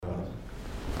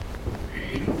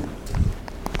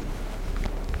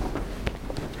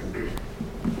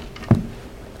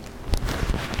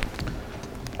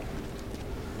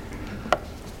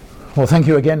Well, thank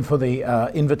you again for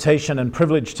the invitation and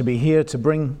privilege to be here to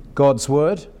bring God's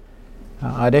Word.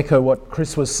 I'd echo what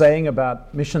Chris was saying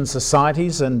about mission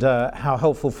societies and how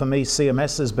helpful for me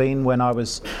CMS has been when I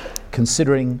was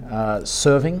considering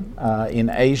serving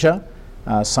in Asia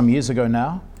some years ago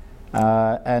now.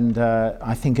 And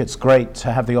I think it's great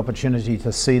to have the opportunity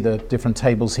to see the different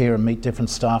tables here and meet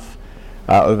different staff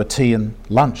over tea and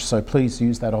lunch. So please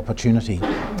use that opportunity.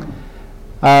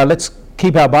 Let's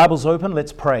keep our Bibles open.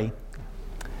 Let's pray.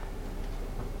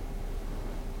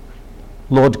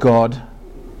 Lord God,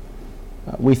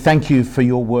 we thank you for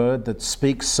your word that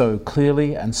speaks so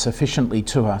clearly and sufficiently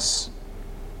to us.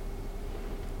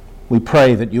 We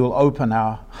pray that you will open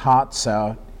our hearts,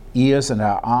 our ears and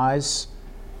our eyes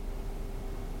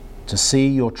to see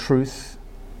your truth,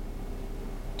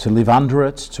 to live under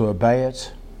it, to obey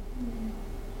it,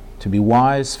 to be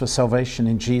wise for salvation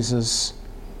in Jesus,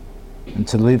 and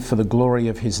to live for the glory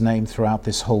of his name throughout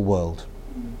this whole world.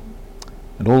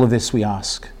 And all of this we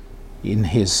ask in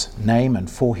his name and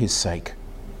for his sake.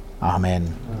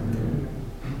 Amen. Amen.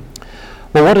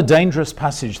 Well, what a dangerous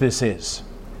passage this is.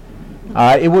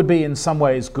 It would be in some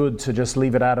ways good to just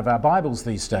leave it out of our Bibles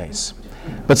these days.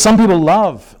 But some people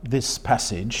love this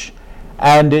passage,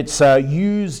 and it's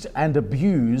used and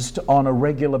abused on a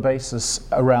regular basis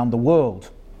around the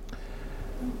world.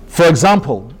 For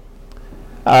example,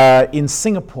 in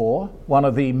Singapore, one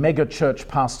of the mega church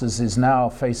pastors is now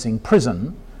facing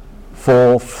prison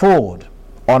for fraud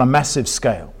on a massive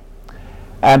scale.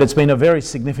 And it's been a very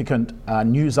significant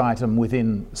news item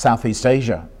within Southeast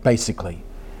Asia, basically.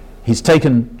 He's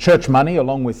taken church money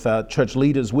along with church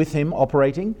leaders with him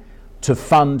operating to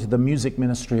fund the music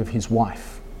ministry of his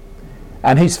wife.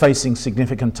 And he's facing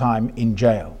significant time in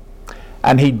jail.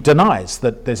 And he denies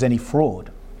that there's any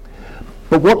fraud.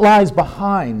 But what lies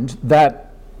behind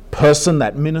that person,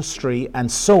 that ministry,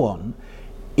 and so on,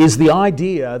 is the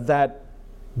idea that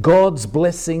God's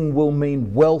blessing will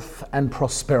mean wealth and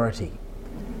prosperity,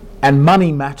 and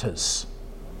money matters.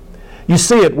 You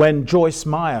see it when Joyce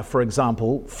Meyer, for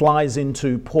example, flies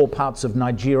into poor parts of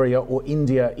Nigeria or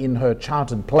India in her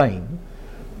chartered plane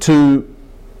to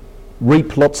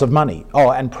reap lots of money,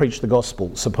 and preach the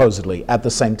gospel, supposedly, at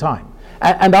the same time.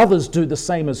 And others do the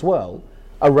same as well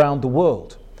around the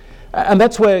world. And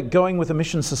that's where going with a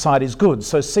mission society is good.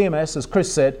 So CMS, as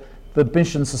Chris said, the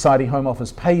Mission Society Home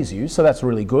Office pays you, so that's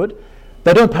really good.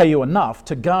 They don't pay you enough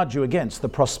to guard you against the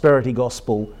prosperity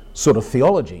gospel sort of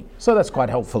theology, so that's quite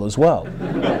helpful as well.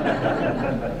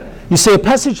 You see, a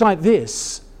passage like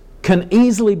this can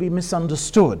easily be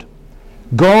misunderstood.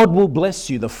 God will bless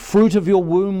you. The fruit of your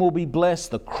womb will be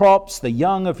blessed, the crops, the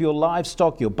young of your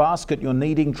livestock, your basket, your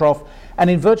kneading trough. And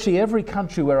in virtually every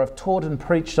country where I've taught and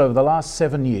preached over the last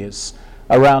 7 years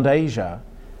around Asia,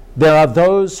 there are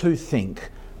those who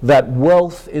think that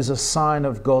wealth is a sign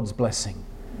of God's blessing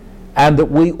and that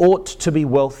we ought to be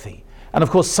wealthy. And of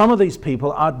course, some of these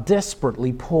people are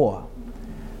desperately poor.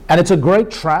 And it's a great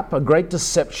trap, a great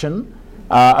deception,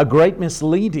 a great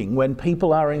misleading when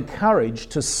people are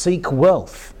encouraged to seek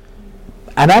wealth.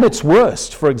 And at its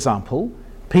worst, for example,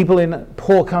 people in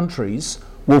poor countries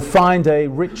will find a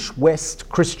rich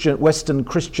Western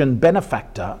Christian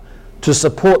benefactor to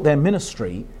support their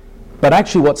ministry. But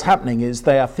actually what's happening is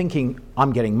they are thinking,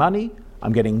 I'm getting money,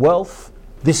 I'm getting wealth,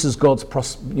 this is God's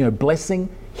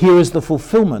blessing, here is the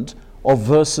fulfillment of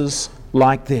verses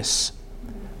like this.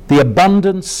 The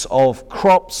abundance of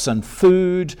crops and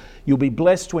food, you'll be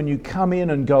blessed when you come in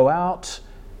and go out.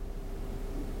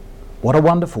 What a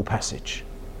wonderful passage.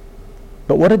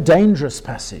 But what a dangerous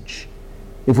passage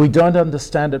if we don't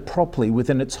understand it properly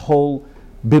within its whole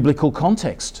biblical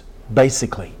context,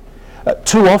 basically.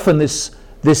 Too often this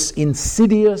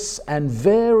insidious and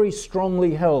very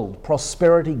strongly held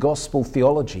prosperity gospel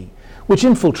theology, which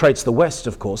infiltrates the West,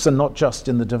 of course, and not just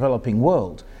in the developing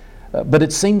world, but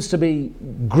it seems to be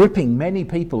gripping many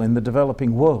people in the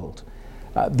developing world.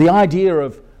 The idea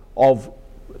of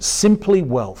simply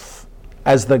wealth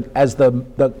as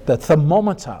the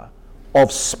thermometer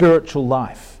of spiritual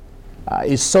life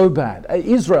is so bad.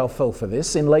 Israel fell for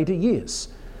this in later years.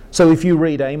 So if you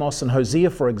read Amos and Hosea,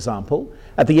 for example,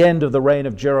 at the end of the reign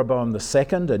of Jeroboam II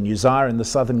and Uzziah in the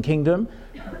southern kingdom,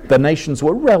 the nations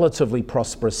were relatively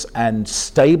prosperous and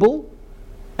stable,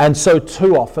 and so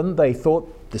too often they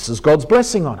thought, this is God's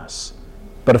blessing on us.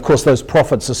 But of course those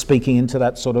prophets are speaking into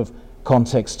that sort of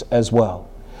context as well.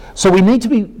 So we need to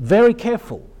be very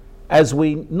careful as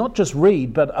we not just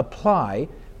read but apply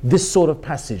this sort of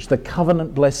passage, the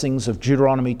covenant blessings of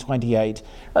Deuteronomy 28.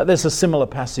 There's a similar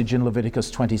passage in Leviticus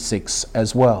 26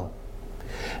 as well.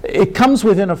 It comes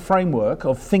within a framework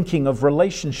of thinking of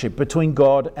relationship between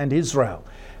God and Israel.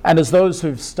 And as those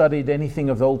who've studied anything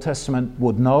of the Old Testament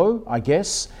would know, I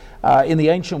guess, in the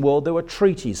ancient world there were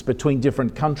treaties between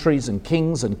different countries and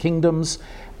kings and kingdoms,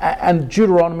 and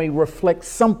Deuteronomy reflects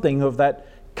something of that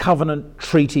covenant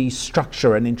treaty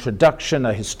structure, an introduction,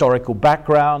 a historical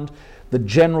background, the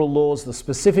general laws, the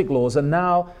specific laws, and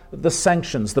now the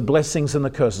sanctions, the blessings and the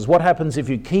curses. What happens if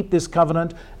you keep this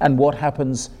covenant, and what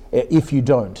happens if you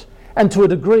don't? And to a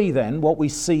degree then, what we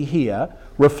see here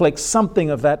reflects something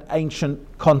of that ancient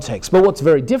context. But what's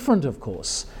very different, of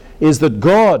course, is that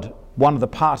God, one of the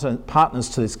partners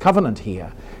to this covenant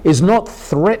here, is not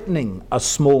threatening a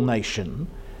small nation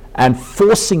and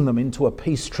forcing them into a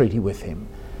peace treaty with him.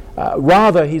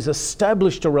 Rather, he's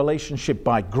established a relationship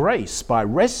by grace, by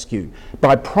rescue,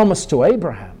 by promise to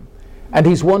Abraham. And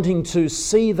he's wanting to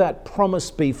see that promise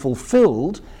be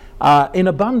fulfilled in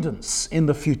abundance in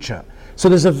the future. So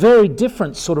there's a very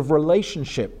different sort of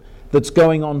relationship that's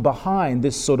going on behind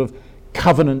this sort of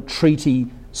covenant treaty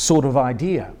sort of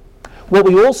idea. What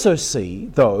we also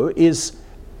see, though, is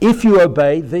if you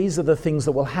obey, these are the things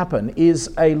that will happen,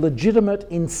 is a legitimate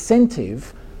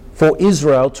incentive for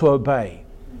Israel to obey,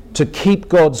 to keep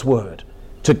God's word,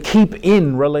 to keep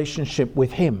in relationship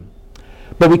with him.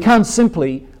 But we can't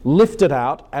simply lift it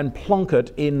out and plonk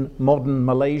it in modern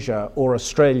Malaysia or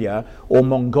Australia or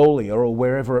Mongolia or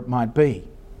wherever it might be.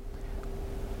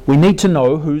 We need to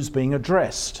know who's being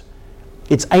addressed.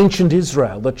 It's ancient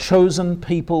Israel, the chosen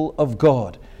people of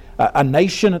God, a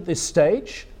nation at this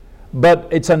stage, but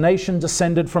it's a nation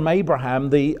descended from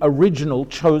Abraham, the original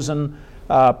chosen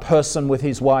person with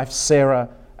his wife Sarah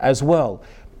as well.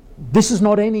 This is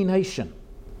not any nation.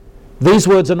 These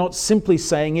words are not simply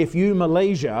saying, if you,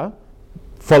 Malaysia,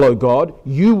 follow God,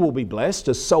 you will be blessed,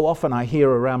 as so often I hear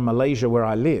around Malaysia where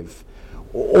I live.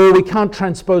 Or we can't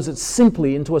transpose it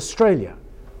simply into Australia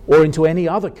or into any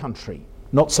other country.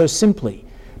 Not so simply,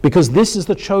 because this is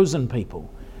the chosen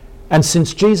people. And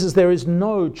since Jesus, there is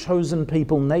no chosen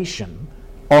people nation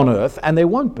on earth, and there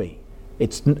won't be.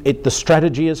 The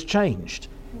strategy has changed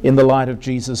in the light of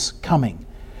Jesus coming.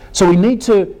 So we need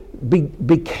to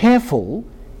be careful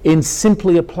in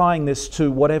simply applying this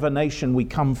to whatever nation we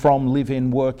come from, live in,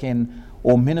 work in,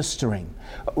 or ministering.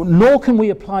 Nor can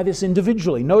we apply this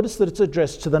individually. Notice that it's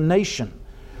addressed to the nation.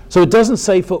 So it doesn't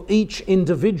say for each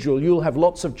individual you'll have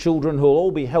lots of children who'll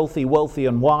all be healthy, wealthy,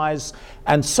 and wise,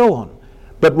 and so on.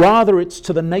 But rather it's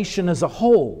to the nation as a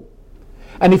whole.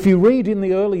 And if you read in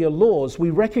the earlier laws, we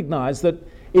recognize that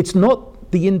it's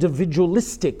not the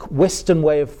individualistic Western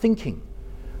way of thinking.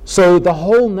 So the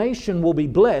whole nation will be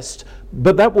blessed,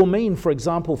 but that will mean, for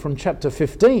example, from chapter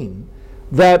 15,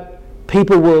 that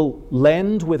people will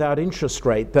lend without interest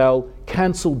rate, they'll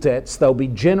cancel debts, they'll be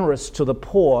generous to the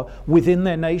poor within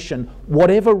their nation,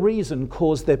 whatever reason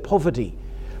caused their poverty.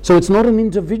 So it's not an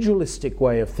individualistic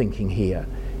way of thinking here.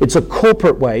 It's a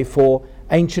corporate way for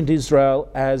ancient Israel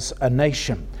as a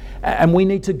nation. And we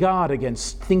need to guard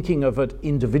against thinking of it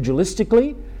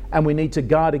individualistically, and we need to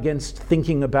guard against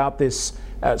thinking about this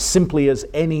simply as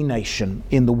any nation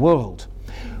in the world.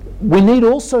 We need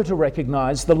also to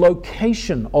recognize the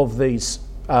location of these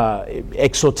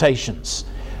exhortations.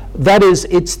 That is,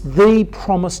 it's the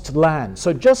promised land.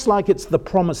 So just like it's the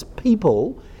promised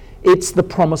people, it's the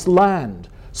promised land.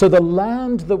 So the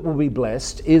land that will be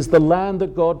blessed is the land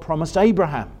that God promised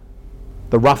Abraham,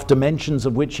 the rough dimensions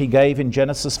of which he gave in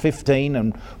Genesis 15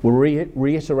 and were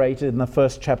reiterated in the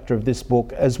first chapter of this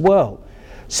book as well.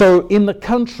 So in the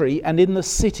country and in the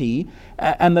city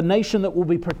and the nation that will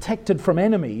be protected from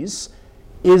enemies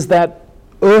is that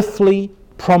earthly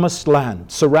promised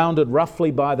land, surrounded roughly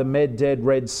by the Med,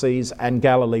 Red Seas and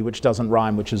Galilee, which doesn't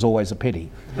rhyme, which is always a pity.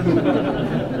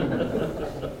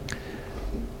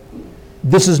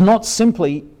 This is not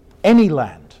simply any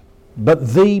land,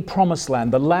 but the promised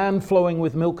land, the land flowing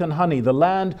with milk and honey, the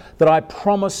land that I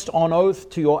promised on oath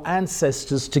to your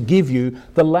ancestors to give you,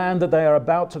 the land that they are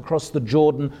about to cross the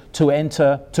Jordan to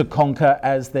enter, to conquer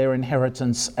as their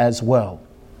inheritance as well.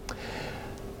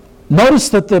 Notice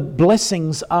that the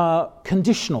blessings are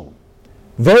conditional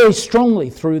very strongly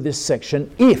through this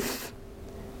section. If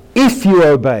you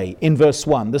obey in verse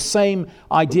 1. The same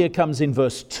idea comes in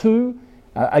verse 2.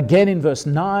 Again in verse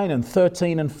 9 and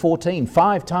 13 and 14,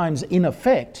 5 times in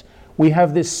effect, we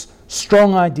have this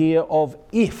strong idea of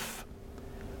if.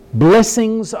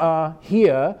 Blessings are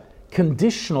here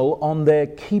conditional on their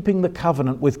keeping the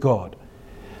covenant with God.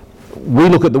 We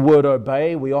look at the word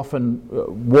obey, we often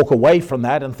walk away from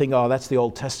that and think, oh, that's the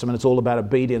Old Testament, it's all about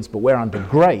obedience, but we're under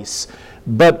grace.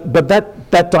 But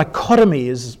that dichotomy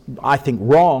is, I think,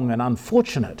 wrong and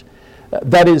unfortunate.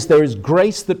 That is, there is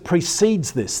grace that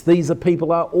precedes this. These are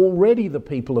already the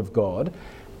people of God,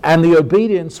 And the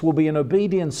obedience will be an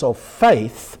obedience of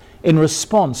faith in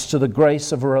response to the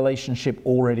grace of a relationship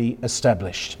already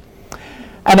established.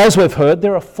 And as we've heard,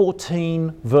 there are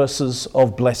 14 verses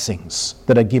of blessings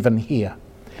that are given here.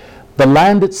 The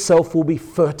land itself will be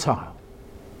fertile.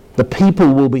 The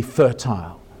people will be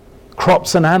fertile.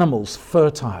 Crops and animals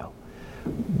fertile.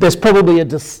 There's probably a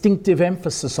distinctive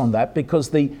emphasis on that because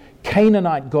the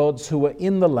Canaanite gods who were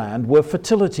in the land were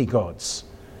fertility gods.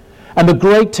 And the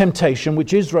great temptation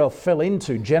which Israel fell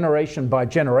into generation by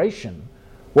generation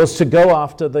was to go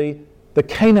after the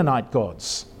Canaanite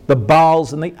gods, the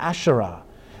Baals and the Asherah,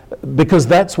 because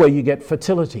that's where you get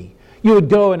fertility. You would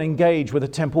go and engage with a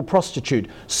temple prostitute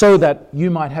so that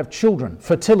you might have children,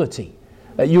 fertility.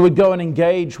 You would go and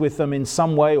engage with them in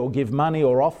some way or give money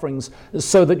or offerings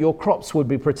so that your crops would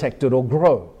be protected or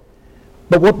grow.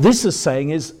 But what this is saying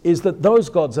is that those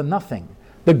gods are nothing.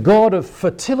 The God of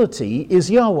fertility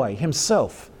is Yahweh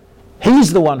himself.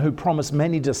 He's the one who promised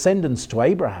many descendants to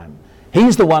Abraham.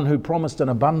 He's the one who promised an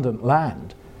abundant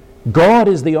land. God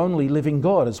is the only living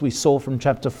God, as we saw from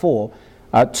chapter 4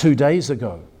 2 days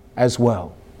ago as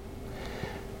well.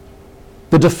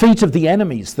 The defeat of the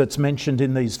enemies that's mentioned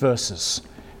in these verses.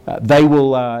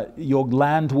 Your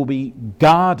land will be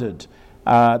guarded.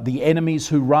 The enemies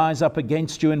who rise up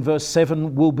against you in verse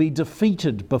 7 will be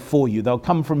defeated before you. They'll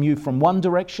come from you from one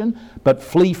direction, but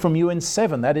flee from you in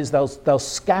 7. That is, they'll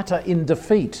scatter in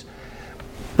defeat.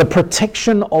 The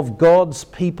protection of God's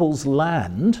people's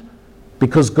land,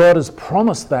 because God has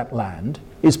promised that land,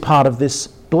 is part of this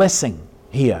blessing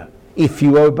here, if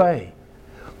you obey.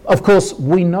 Of course,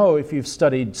 we know if you've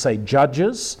studied, say,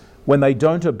 Judges, when they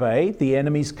don't obey, the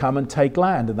enemies come and take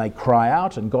land and they cry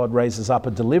out and God raises up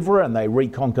a deliverer and they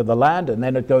reconquer the land, and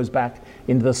then it goes back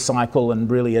into the cycle and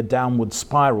really a downward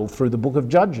spiral through the book of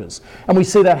Judges. And we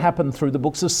see that happen through the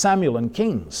books of Samuel and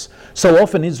Kings. So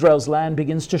often Israel's land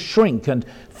begins to shrink and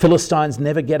Philistines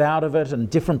never get out of it and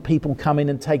different people come in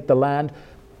and take the land.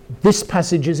 This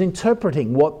passage is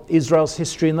interpreting what Israel's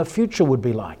history in the future would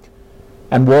be like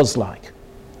and was like.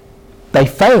 They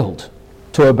failed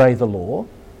to obey the law,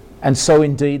 and so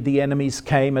indeed the enemies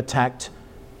came, attacked,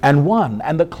 and won.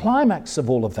 And the climax of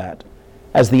all of that,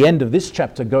 as the end of this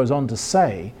chapter goes on to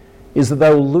say, is that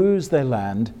they will lose their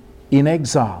land in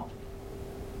exile.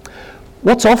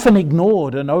 What's often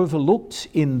ignored and overlooked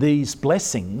in these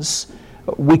blessings,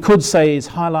 we could say is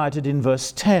highlighted in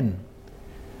verse 10.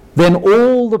 Then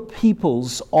all the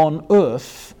peoples on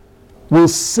earth will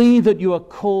see that you are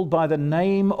called by the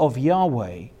name of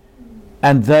Yahweh,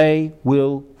 and they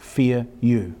will fear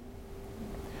you.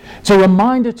 It's a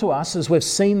reminder to us, as we've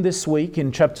seen this week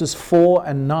in chapters 4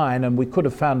 and 9, and we could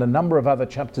have found a number of other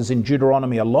chapters in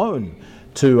Deuteronomy alone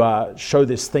to show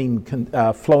this theme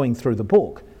flowing through the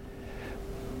book.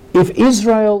 If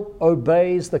Israel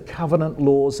obeys the covenant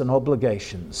laws and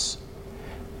obligations,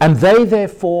 and they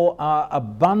therefore are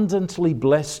abundantly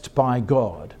blessed by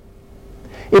God,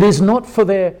 it is not for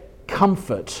their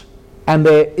comfort and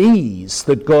their ease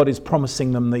that God is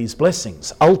promising them these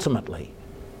blessings, ultimately.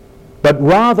 But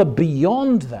rather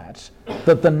beyond that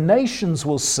the nations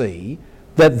will see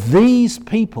that these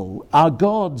people are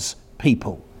God's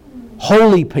people,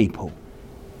 holy people.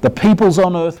 The peoples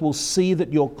on earth will see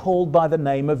that you're called by the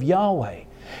name of Yahweh.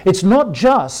 It's not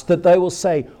just that they will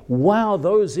say, wow,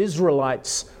 those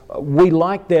Israelites, we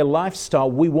like their lifestyle,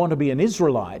 we want to be an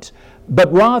Israelite.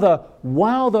 But rather,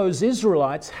 wow, those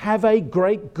Israelites have a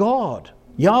great God,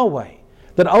 Yahweh.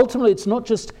 That ultimately it's not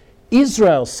just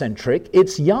Israel-centric,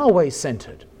 it's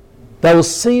Yahweh-centered. They will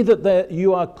see that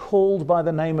you are called by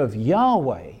the name of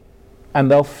Yahweh, and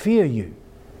they'll fear you,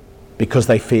 because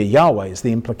they fear Yahweh is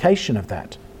the implication of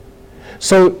that.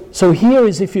 So here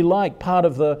is, if you like, part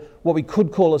of what we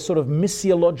could call a sort of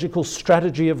missiological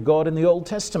strategy of God in the Old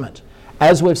Testament,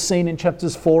 as we've seen in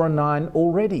chapters 4 and 9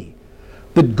 already.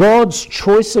 That God's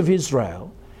choice of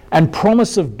Israel and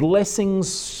promise of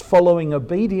blessings following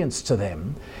obedience to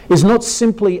them is not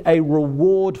simply a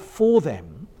reward for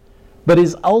them, but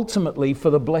is ultimately for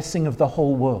the blessing of the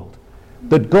whole world.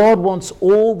 That God wants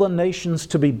all the nations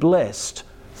to be blessed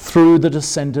through the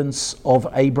descendants of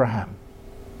Abraham.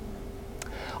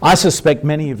 I suspect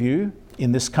many of you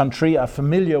in this country are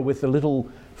familiar with the little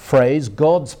phrase,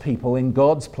 God's people in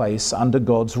God's place under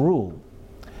God's rule.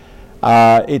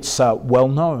 It's well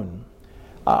known.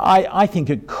 I think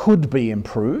it could be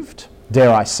improved,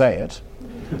 dare I say it.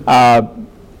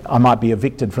 I might be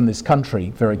evicted from this country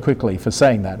very quickly for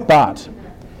saying that. But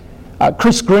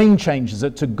Chris Green changes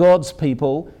it to God's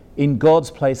people in God's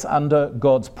place under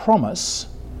God's promise,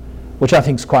 which I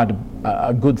think is quite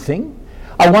a good thing.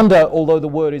 I wonder, although the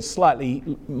word is slightly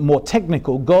more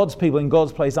technical, God's people in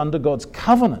God's place under God's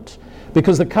covenant,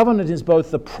 because the covenant is both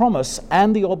the promise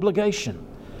and the obligation.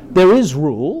 There is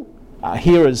rule,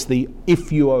 here is the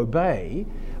if you obey,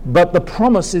 but the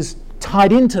promise is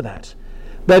tied into that.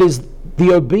 That is,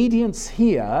 the obedience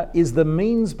here is the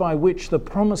means by which the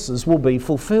promises will be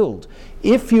fulfilled.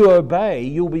 If you obey,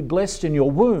 you'll be blessed in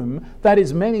your womb. That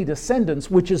is many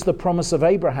descendants, which is the promise of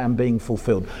Abraham being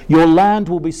fulfilled. Your land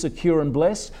will be secure and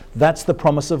blessed. That's the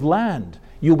promise of land.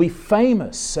 You'll be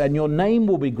famous and your name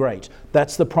will be great.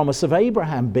 That's the promise of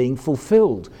Abraham being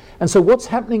fulfilled. And so what's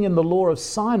happening in the law of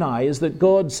Sinai is that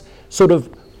God's sort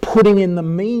of putting in the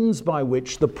means by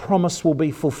which the promise will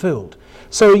be fulfilled.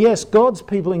 So yes, God's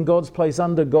people in God's place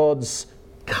under God's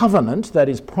covenant, that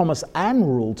is promise and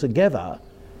rule together.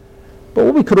 But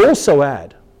what we could also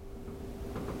add,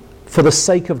 for the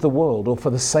sake of the world or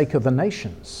for the sake of the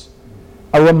nations,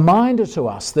 a reminder to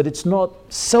us that it's not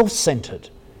self-centered.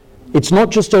 It's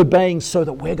not just obeying so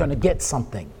that we're going to get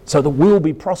something, so that we'll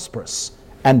be prosperous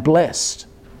and blessed.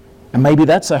 And maybe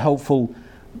that's a helpful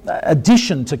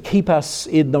addition to keep us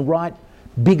in the right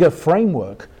bigger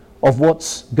framework of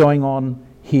what's going on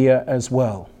here as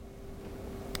well.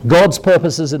 God's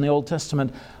purposes in the Old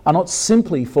Testament are not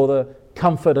simply for the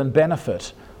comfort and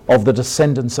benefit of the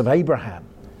descendants of Abraham,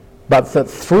 but that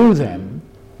through them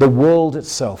the world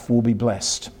itself will be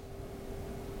blessed.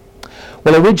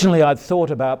 Well, originally I'd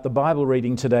thought about the Bible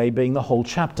reading today being the whole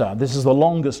chapter. This is the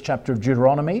longest chapter of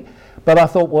Deuteronomy, but I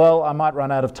thought, well, I might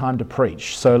run out of time to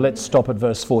preach, so let's stop at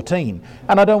verse 14.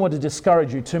 And I don't want to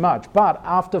discourage you too much, but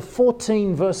after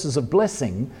 14 verses of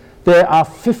blessing, there are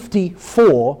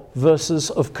 54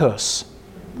 verses of curse.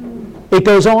 It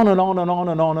goes on and on and on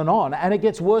and on and on, and it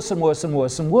gets worse and worse and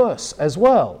worse and worse as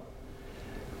well.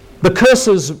 The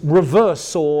curses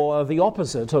reverse or the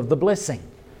opposite of the blessing.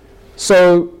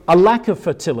 So a lack of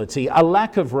fertility, a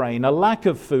lack of rain, a lack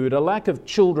of food, a lack of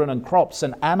children and crops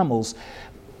and animals,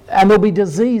 and there'll be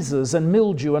diseases and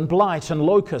mildew and blight and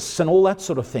locusts and all that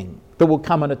sort of thing that will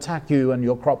come and attack you and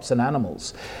your crops and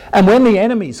animals. And when the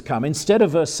enemies come, instead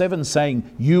of verse 7 saying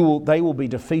they will be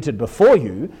defeated before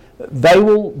you, they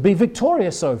will be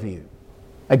victorious over you.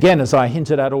 Again, as I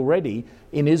hinted at already,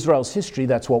 in Israel's history,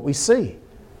 that's what we see.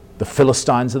 The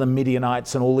Philistines and the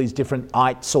Midianites and all these different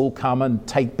ites all come and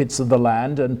take bits of the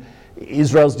land, and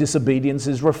Israel's disobedience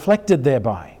is reflected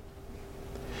thereby.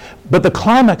 But the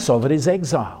climax of it is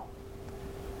exile.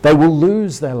 They will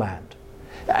lose their land.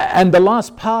 And the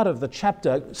last part of the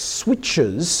chapter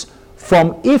switches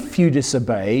from if you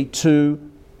disobey to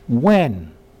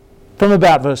when. From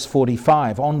about verse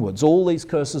 45 onwards, all these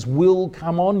curses will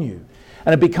come on you,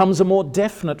 and it becomes a more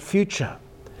definite future.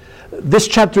 This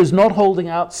chapter is not holding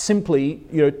out simply,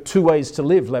 two ways to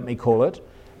live, let me call it,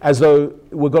 as though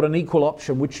we've got an equal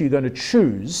option which you're going to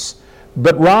choose,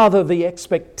 but rather the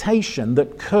expectation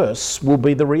that curse will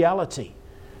be the reality.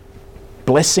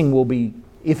 Blessing will be,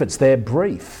 if it's there,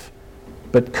 brief,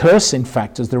 but curse, in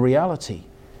fact, is the reality.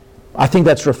 I think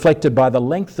that's reflected by the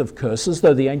length of curses,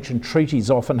 though the ancient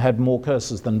treaties often had more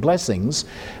curses than blessings.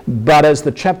 But as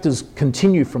the chapters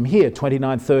continue from here,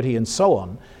 29, 30, and so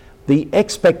on, the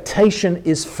expectation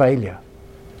is failure.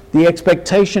 The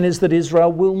expectation is that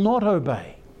Israel will not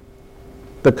obey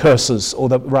the curses, or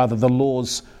rather the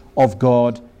laws of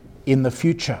God in the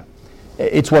future.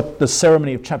 It's what the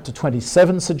ceremony of chapter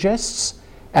 27 suggests,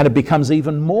 and it becomes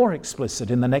even more explicit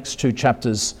in the next two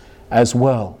chapters as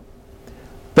well.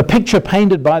 The picture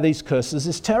painted by these curses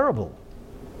is terrible.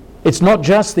 It's not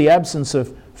just the absence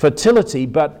of fertility,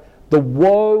 but the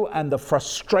woe and the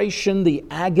frustration, the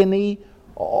agony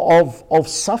of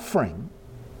suffering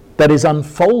that is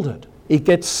unfolded.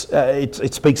 It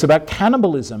speaks about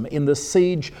cannibalism in the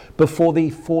siege before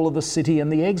the fall of the city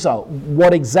and the exile.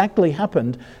 What exactly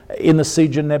happened in the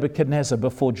siege of Nebuchadnezzar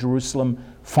before Jerusalem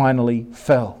finally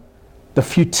fell? The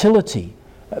futility,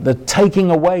 the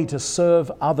taking away to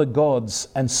serve other gods,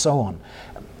 and so on.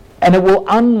 And it will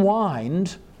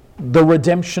unwind the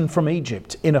redemption from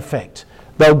Egypt, in effect.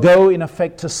 They'll go, in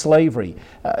effect, to slavery,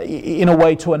 in a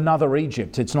way to another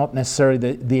Egypt. It's not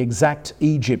necessarily the exact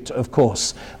Egypt, of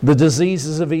course. The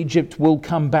diseases of Egypt will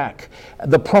come back.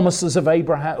 The promises of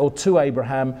Abraham, or to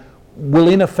Abraham, will,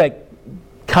 in effect,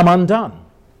 come undone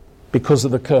because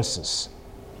of the curses.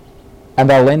 And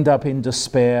they'll end up in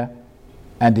despair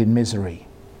and in misery.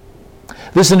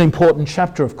 This is an important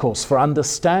chapter, of course, for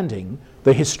understanding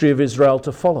the history of Israel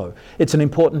to follow. It's an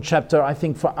important chapter, I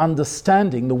think, for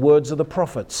understanding the words of the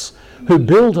prophets who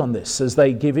build on this as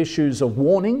they give issues of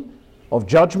warning, of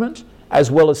judgment, as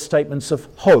well as statements of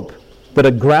hope that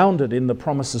are grounded in the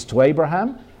promises to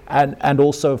Abraham and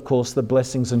also, of course, the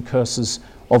blessings and curses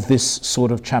of this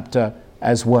sort of chapter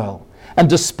as well. And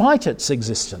despite its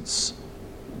existence,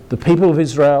 the people of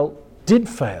Israel did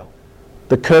fail.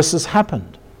 The curses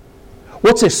happened.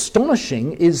 What's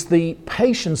astonishing is the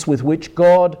patience with which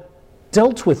God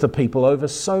dealt with the people over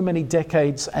so many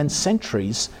decades and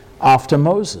centuries after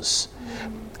Moses.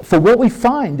 For what we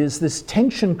find is this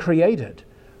tension created.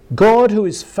 God, who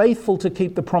is faithful to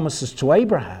keep the promises to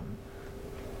Abraham,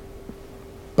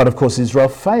 but of course Israel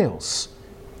fails.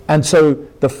 And so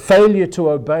the failure to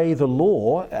obey the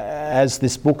law, as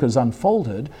this book has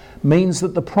unfolded, means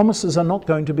that the promises are not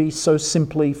going to be so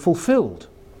simply fulfilled.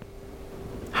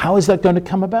 How is that going to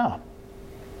come about?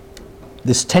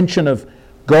 This tension of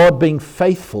God being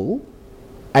faithful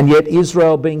and yet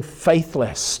Israel being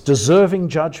faithless, deserving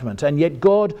judgment, and yet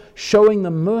God showing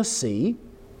them mercy,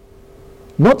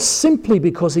 not simply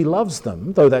because he loves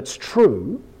them, though that's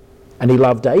true, and he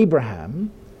loved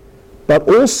Abraham, but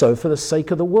also for the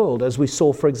sake of the world, as we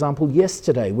saw, for example,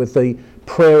 yesterday with the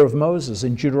prayer of Moses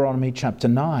in Deuteronomy chapter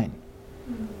 9.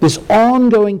 This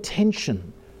ongoing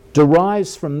tension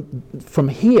derives from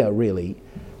here, really,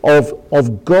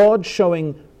 of God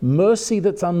showing mercy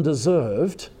that's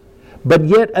undeserved, but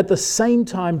yet at the same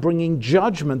time bringing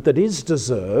judgment that is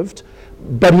deserved,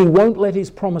 but he won't let his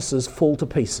promises fall to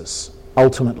pieces,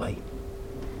 ultimately.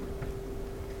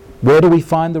 Where do we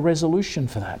find the resolution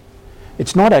for that?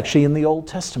 It's not actually in the Old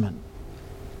Testament.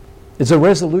 It's a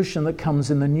resolution that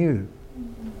comes in the New.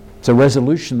 It's a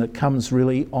resolution that comes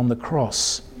really on the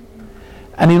cross.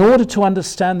 And in order to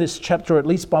understand this chapter, at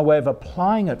least by way of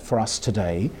applying it for us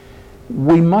today,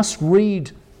 we must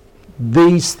read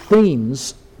these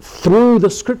themes through the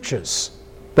scriptures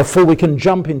before we can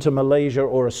jump into Malaysia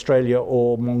or Australia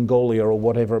or Mongolia or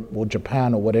whatever, or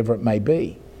Japan or whatever it may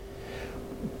be.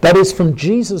 That is, from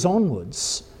Jesus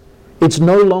onwards, it's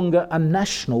no longer a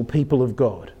national people of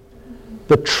God.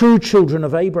 The true children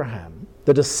of Abraham,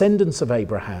 the descendants of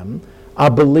Abraham,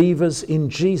 are believers in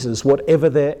Jesus, whatever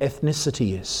their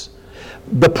ethnicity is.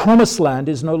 The promised land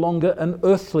is no longer an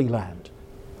earthly land,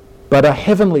 but a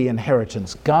heavenly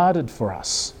inheritance guarded for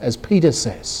us, as Peter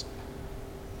says.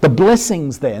 The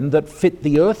blessings then that fit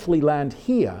the earthly land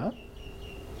here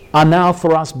are now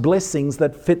for us blessings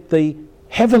that fit the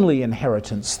heavenly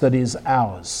inheritance that is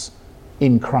ours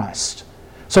in Christ.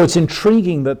 So it's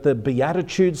intriguing that the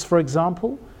Beatitudes, for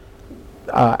example,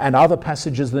 and other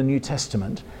passages of the New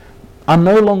Testament are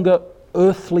no longer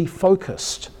earthly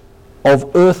focused,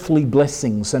 of earthly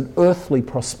blessings and earthly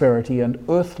prosperity and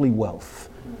earthly wealth,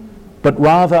 but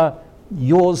rather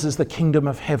yours is the kingdom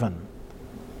of heaven.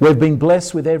 We've been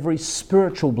blessed with every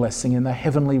spiritual blessing in the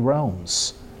heavenly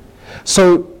realms.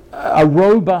 So a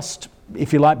robust,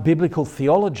 if you like, biblical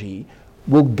theology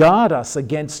will guard us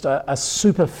against a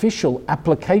superficial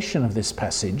application of this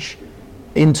passage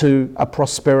into a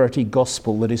prosperity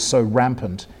gospel that is so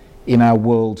rampant in our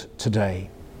world today.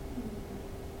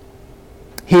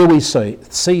 Here we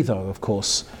see though, of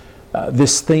course,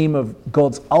 this theme of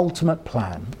God's ultimate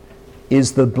plan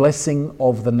is the blessing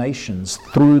of the nations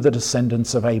through the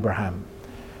descendants of Abraham.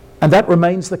 And that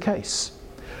remains the case.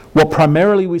 What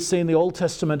primarily we see in the Old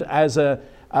Testament as a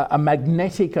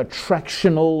magnetic,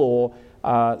 attractional, or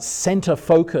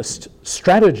center-focused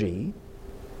strategy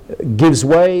gives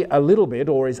way a little bit,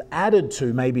 or is added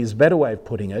to, maybe is a better way of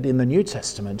putting it, in the New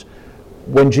Testament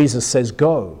when Jesus says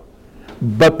go.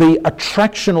 But the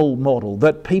attractional model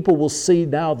that people will see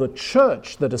now the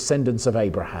church, the descendants of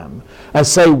Abraham, and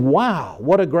say, wow,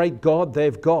 what a great God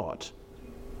they've got,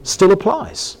 still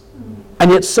applies.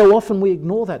 And yet so often we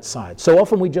ignore that side. So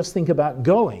often we just think about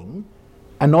going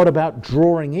and not about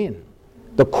drawing in.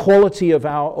 The quality of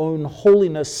our own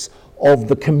holiness of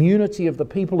the community of the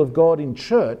people of God in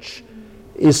church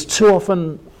is too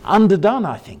often underdone,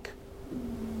 I think,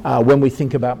 when we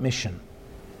think about mission.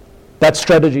 That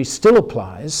strategy still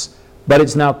applies, but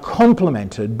it's now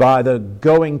complemented by the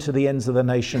going to the ends of the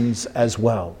nations as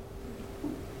well.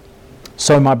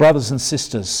 So my brothers and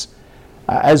sisters,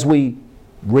 as we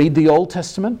read the Old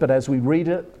Testament, but as we read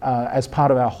it as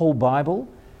part of our whole Bible,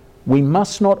 we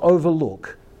must not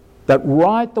overlook that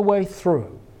right the way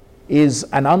through is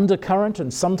an undercurrent,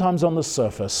 and sometimes on the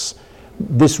surface,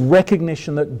 this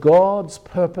recognition that God's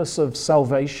purpose of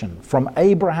salvation from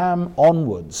Abraham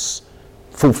onwards,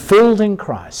 fulfilled in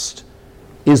Christ,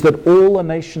 is that all the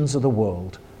nations of the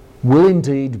world will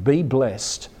indeed be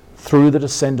blessed through the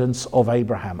descendants of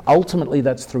Abraham. Ultimately,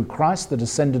 that's through Christ, the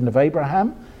descendant of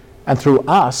Abraham, and through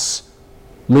us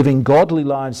living godly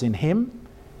lives in him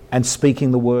and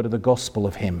speaking the word of the gospel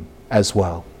of him as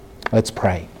well. Let's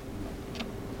pray.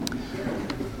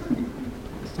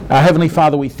 Our Heavenly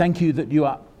Father, we thank you that you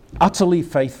are utterly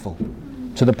faithful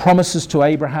to the promises to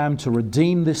Abraham to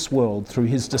redeem this world through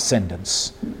his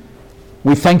descendants.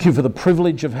 We thank you for the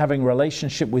privilege of having a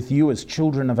relationship with you as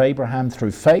children of Abraham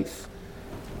through faith,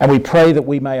 and we pray that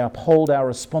we may uphold our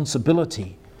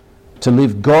responsibility to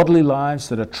live godly lives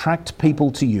that attract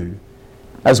people to you,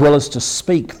 as well as to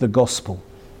speak the gospel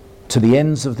to the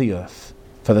ends of the earth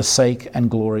for the sake and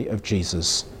glory of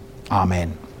Jesus.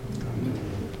 Amen.